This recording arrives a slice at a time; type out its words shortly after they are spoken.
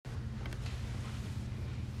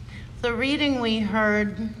The reading we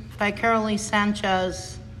heard by Carolee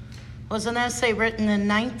Sanchez was an essay written in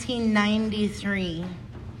 1993.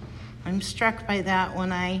 I'm struck by that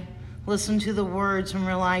when I listen to the words and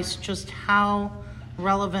realize just how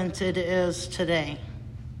relevant it is today.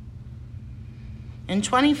 In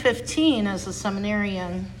 2015, as a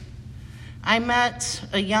seminarian, I met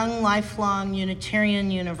a young, lifelong Unitarian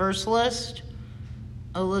Universalist,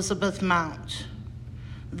 Elizabeth Mount.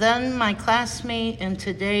 Then my classmate and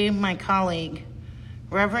today my colleague,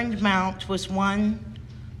 Reverend Mount, was one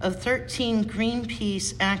of 13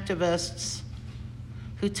 Greenpeace activists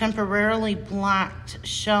who temporarily blocked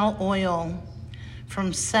Shell Oil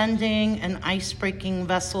from sending an ice-breaking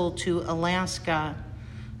vessel to Alaska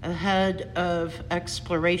ahead of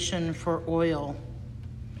exploration for oil.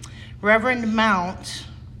 Reverend Mount,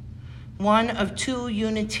 one of two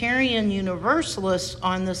Unitarian Universalists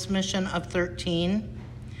on this mission of 13,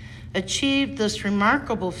 achieved this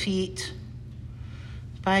remarkable feat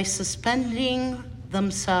by suspending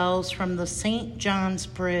themselves from the St. John's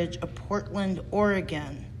Bridge of Portland,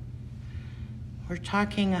 Oregon. We're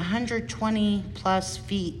talking 120 plus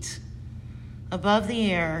feet above the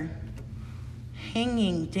air,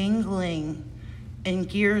 hanging, dangling in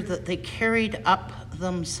gear that they carried up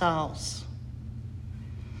themselves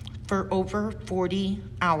for over 40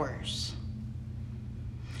 hours.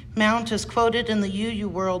 Mount is quoted in the UU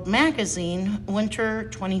World magazine winter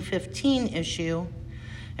 2015 issue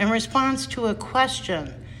in response to a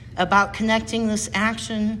question about connecting this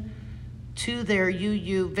action to their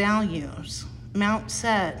UU values. Mount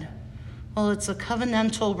said, well, it's a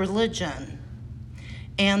covenantal religion,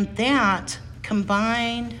 and that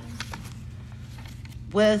combined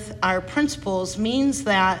with our principles means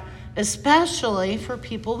that, especially for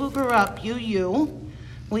people who grew up UU,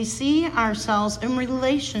 we see ourselves in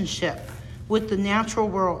relationship with the natural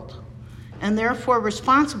world and therefore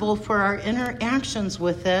responsible for our interactions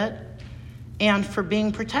with it and for being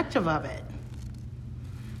protective of it.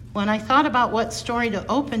 When I thought about what story to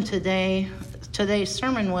open today's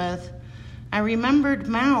sermon with, I remembered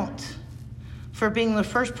Mount for being the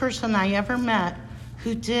first person I ever met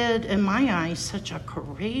who did, in my eyes, such a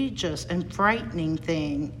courageous and frightening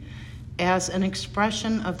thing as an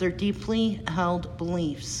expression of their deeply held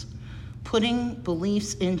beliefs, putting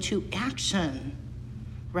beliefs into action,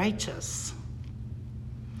 righteous.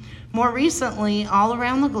 More recently, all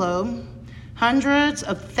around the globe, hundreds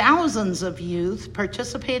of thousands of youth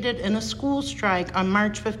participated in a school strike on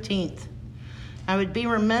March 15th. I would be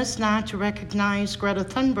remiss not to recognize Greta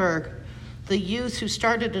Thunberg, the youth who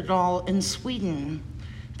started it all in Sweden,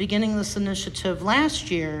 beginning this initiative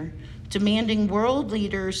last year, demanding world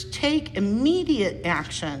leaders take immediate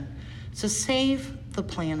action to save the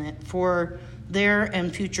planet for their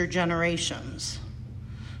and future generations.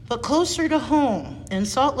 But closer to home, in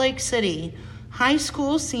Salt Lake City, high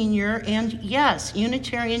school senior and, yes,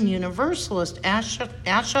 Unitarian Universalist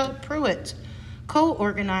Asha Pruitt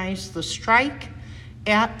co-organized the strike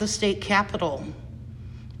at the state capitol.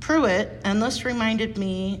 Pruitt, and this reminded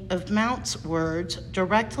me of Mount's words,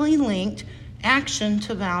 directly linked action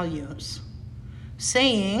to values,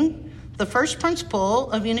 saying the first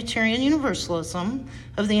principle of Unitarian Universalism,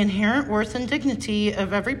 of the inherent worth and dignity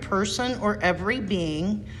of every person or every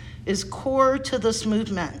being, is core to this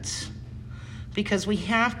movement because we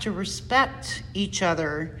have to respect each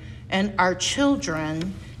other and our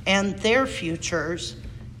children and their futures,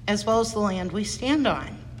 as well as the land we stand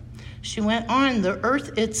on. She went on, the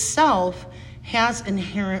earth itself has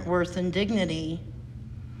inherent worth and dignity.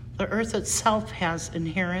 The earth itself has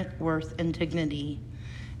inherent worth and dignity,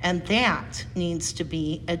 and that needs to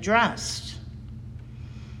be addressed.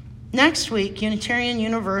 Next week, Unitarian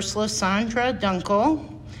Universalist Sandra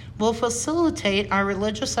Dunkel will facilitate our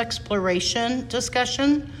religious exploration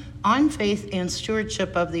discussion on faith and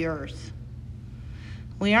stewardship of the earth.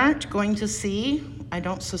 We aren't going to see, I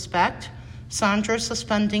don't suspect, Sandra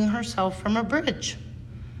suspending herself from a bridge.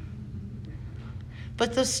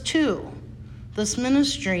 But this too, this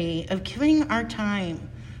ministry of giving our time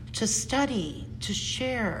to study, to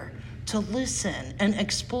share, to listen, and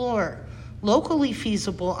explore locally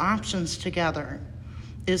feasible options together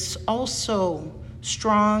is also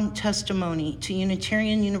strong testimony to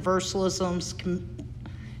Unitarian Universalism's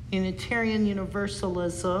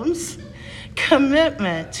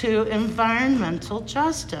commitment to environmental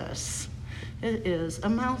justice. It is a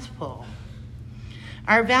mouthful.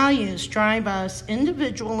 Our values drive us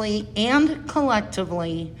individually and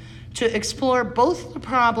collectively to explore both the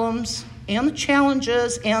problems and the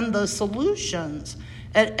challenges and the solutions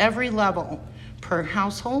at every level, per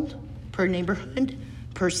household, per neighborhood,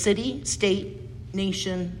 per city, state,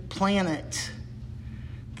 nation, planet.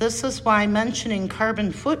 This is why mentioning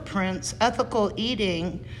carbon footprints, ethical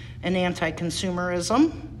eating, and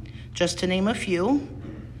anti-consumerism, just to name a few,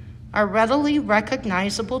 are readily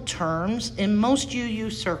recognizable terms in most UU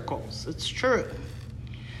circles. It's true.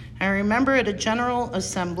 I remember at a General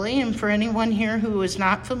Assembly, and for anyone here who is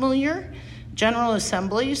not familiar, General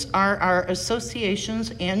Assemblies are our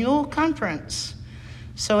association's annual conference.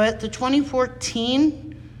 So at the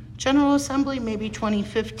 2014 General Assembly, maybe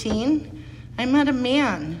 2015, I met a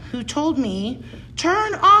man who told me,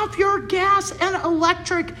 "Turn off your gas and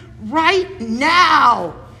electric right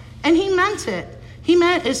now." And he meant it. He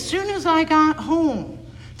meant as soon as I got home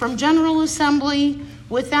from General Assembly,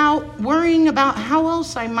 without worrying about how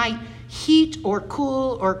else I might heat or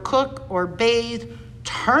cool or cook or bathe,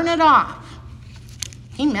 turn it off.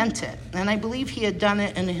 He meant it, and I believe he had done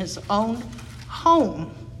it in his own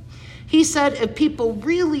home. He said if people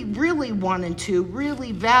really, really wanted to,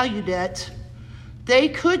 really valued it, they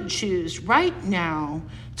could choose right now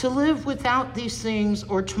to live without these things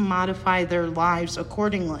or to modify their lives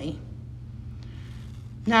accordingly.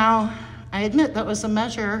 Now, I admit that was a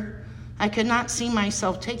measure I could not see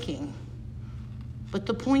myself taking. But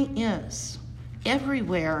the point is,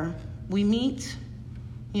 everywhere we meet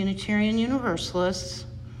Unitarian Universalists,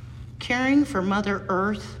 caring for Mother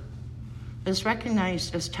Earth is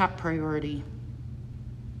recognized as top priority.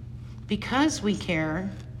 Because we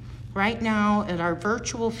care, right now at our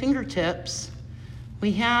virtual fingertips,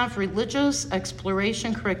 we have religious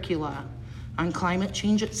exploration curricula on climate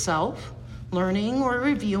change itself, learning or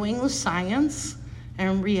reviewing the science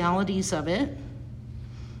and realities of it,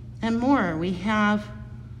 and more. We have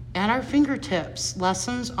at our fingertips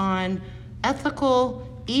lessons on ethical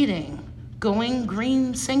eating, going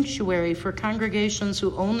green sanctuary for congregations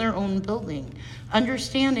who own their own building,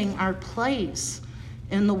 understanding our place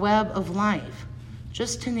in the web of life,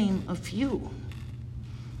 just to name a few.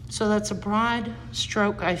 So that's a broad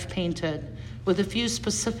stroke I've painted with a few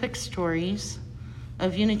specific stories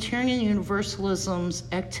of Unitarian Universalism's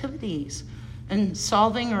activities in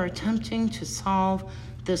solving or attempting to solve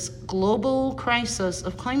this global crisis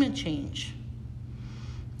of climate change.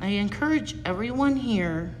 I encourage everyone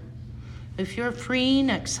here, if you're free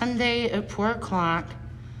next Sunday at 4 o'clock,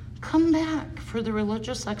 come back for the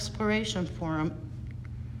Religious Exploration Forum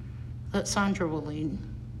that Sandra will lead.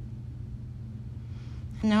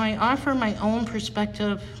 And now I offer my own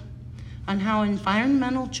perspective on how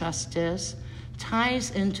environmental justice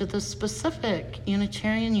ties into the specific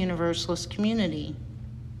Unitarian Universalist community.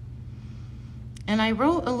 And I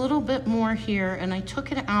wrote a little bit more here, and I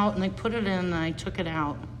took it out, and I put it in, and I took it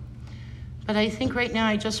out. But I think right now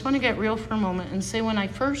I just want to get real for a moment and say when I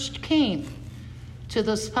first came to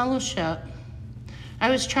this fellowship, I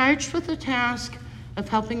was charged with the task of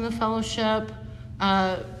helping the fellowship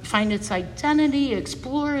find its identity,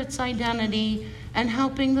 explore its identity, and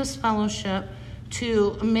helping this fellowship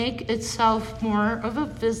to make itself more of a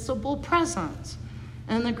visible presence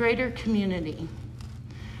in the greater community.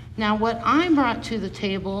 Now, what I brought to the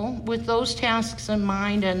table with those tasks in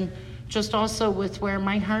mind, and just also with where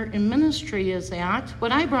my heart and ministry is at,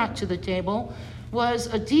 what I brought to the table was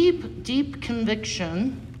a deep, deep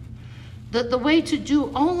conviction that the way to do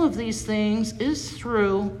all of these things is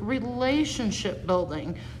through relationship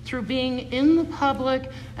building, through being in the public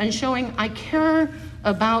and showing I care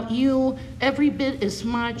about you every bit as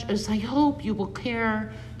much as I hope you will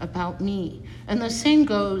care about me. And the same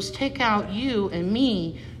goes, take out you and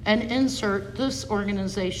me and insert this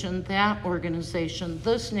organization,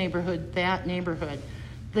 this neighborhood, that neighborhood.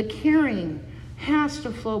 The caring has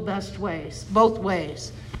to flow both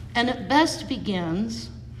ways. And it best begins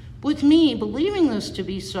with me believing this to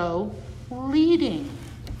be so, leading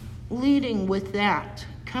with that,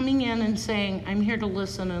 coming in and saying, I'm here to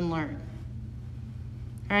listen and learn,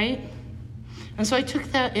 right? And so I took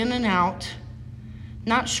that in and out,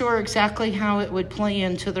 not sure exactly how it would play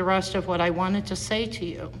into the rest of what I wanted to say to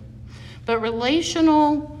you. But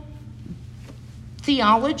relational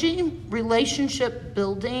theology, relationship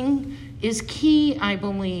building is key, I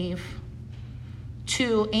believe,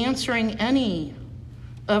 to answering any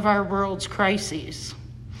of our world's crises.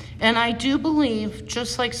 And I do believe,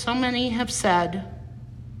 just like so many have said,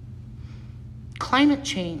 climate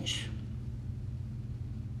change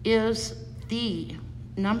is the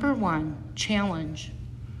number one challenge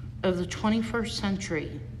of the 21st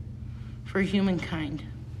century for humankind.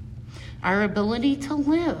 Our ability to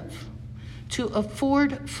live, to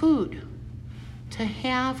afford food, to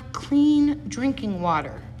have clean drinking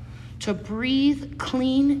water, to breathe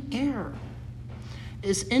clean air,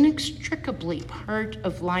 is inextricably part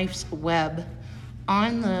of life's web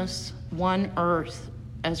on this one earth,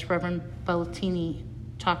 as Reverend Bellatini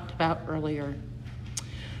talked about earlier.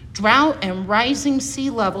 Drought and rising sea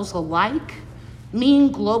levels alike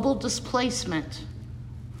mean global displacement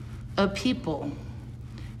of people.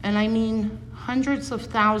 And I mean hundreds of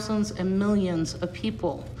thousands and millions of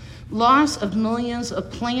people. Loss of millions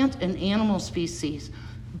of plant and animal species.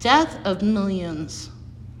 Death of millions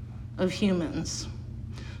of humans.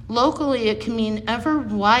 Locally, it can mean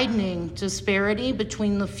ever-widening disparity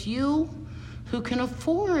between the few who can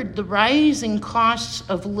afford the rising costs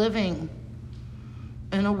of living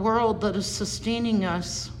in a world that is sustaining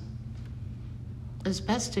us as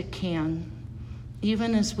best it can,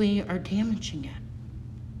 even as we are damaging it.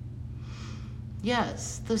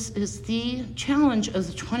 Yes, this is the challenge of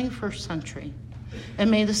the 21st century.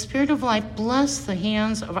 And may the Spirit of Life bless the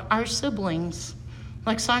hands of our siblings,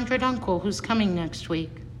 like Sandra Dunkel, who's coming next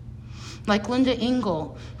week, like Linda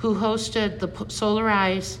Engel, who hosted the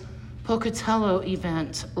Solarize Pocatello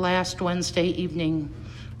event last Wednesday evening.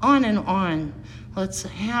 On and on. Let's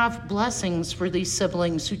have blessings for these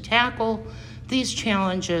siblings who tackle these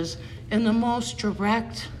challenges in the most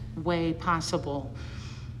direct way possible.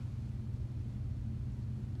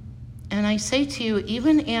 And I say to you,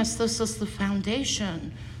 even as this is the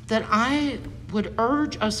foundation that I would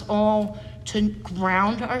urge us all to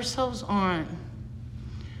ground ourselves on,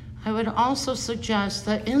 I would also suggest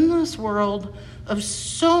that in this world of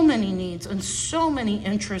so many needs and so many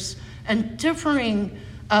interests and differing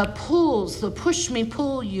pulls, the push me,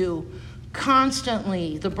 pull you,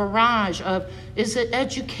 constantly, the barrage of, is it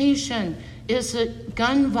education? Is it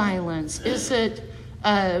gun violence? Is it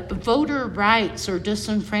voter rights or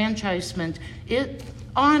disenfranchisement?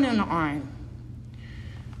 On and on.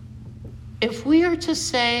 If we are to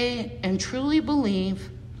say and truly believe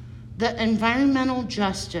that environmental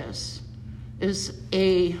justice is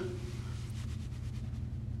a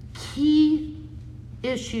key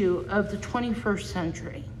issue of the 21st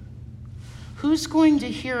century, who's going to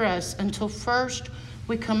hear us until first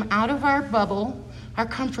we come out of our bubble, our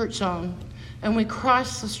comfort zone, and we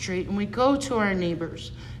cross the street and we go to our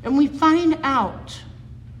neighbors and we find out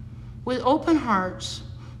with open hearts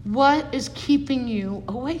what is keeping you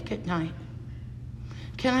awake at night?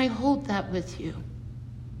 Can I hold that with you?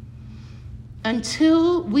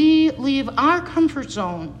 Until we leave our comfort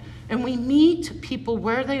zone and we meet people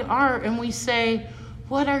where they are and we say,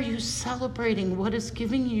 what are you celebrating? What is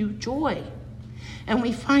giving you joy? And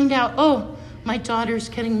we find out, oh, my daughter's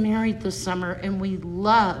getting married this summer and we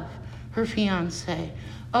love her fiance.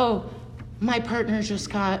 Oh, my partner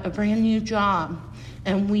just got a brand new job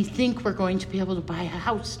and we think we're going to be able to buy a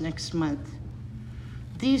house next month.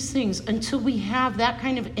 These things, until we have that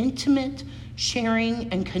kind of intimate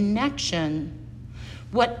sharing and connection,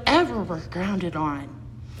 whatever we're grounded on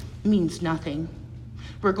means nothing.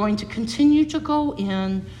 We're going to continue to go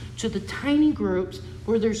in to the tiny groups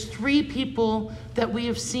where there's 3 people that we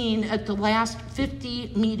have seen at the last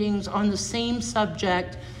 50 meetings on the same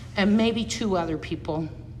subject and maybe 2 other people.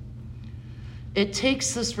 It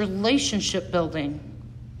takes this relationship building,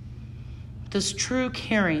 this true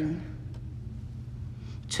caring,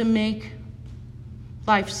 to make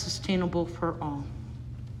life sustainable for all.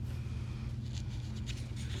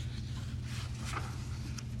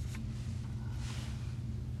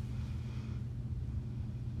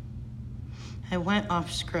 I went off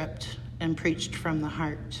script and preached from the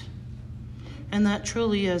heart. And that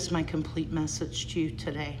truly is my complete message to you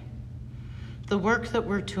today. The work that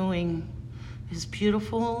we're doing is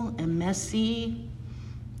beautiful and messy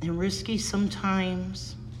and risky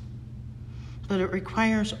sometimes, but it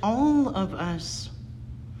requires all of us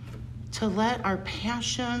to let our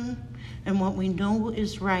passion and what we know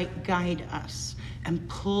is right guide us and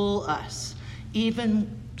pull us, even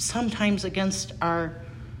sometimes against our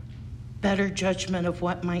better judgment of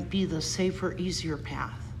what might be the safer, easier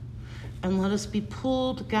path. And let us be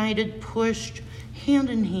pulled, guided, pushed hand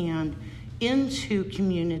in hand into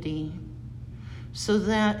community so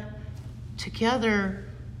that together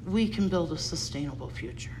we can build a sustainable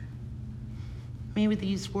future. May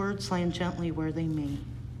these words land gently where they may.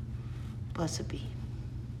 Blessed be.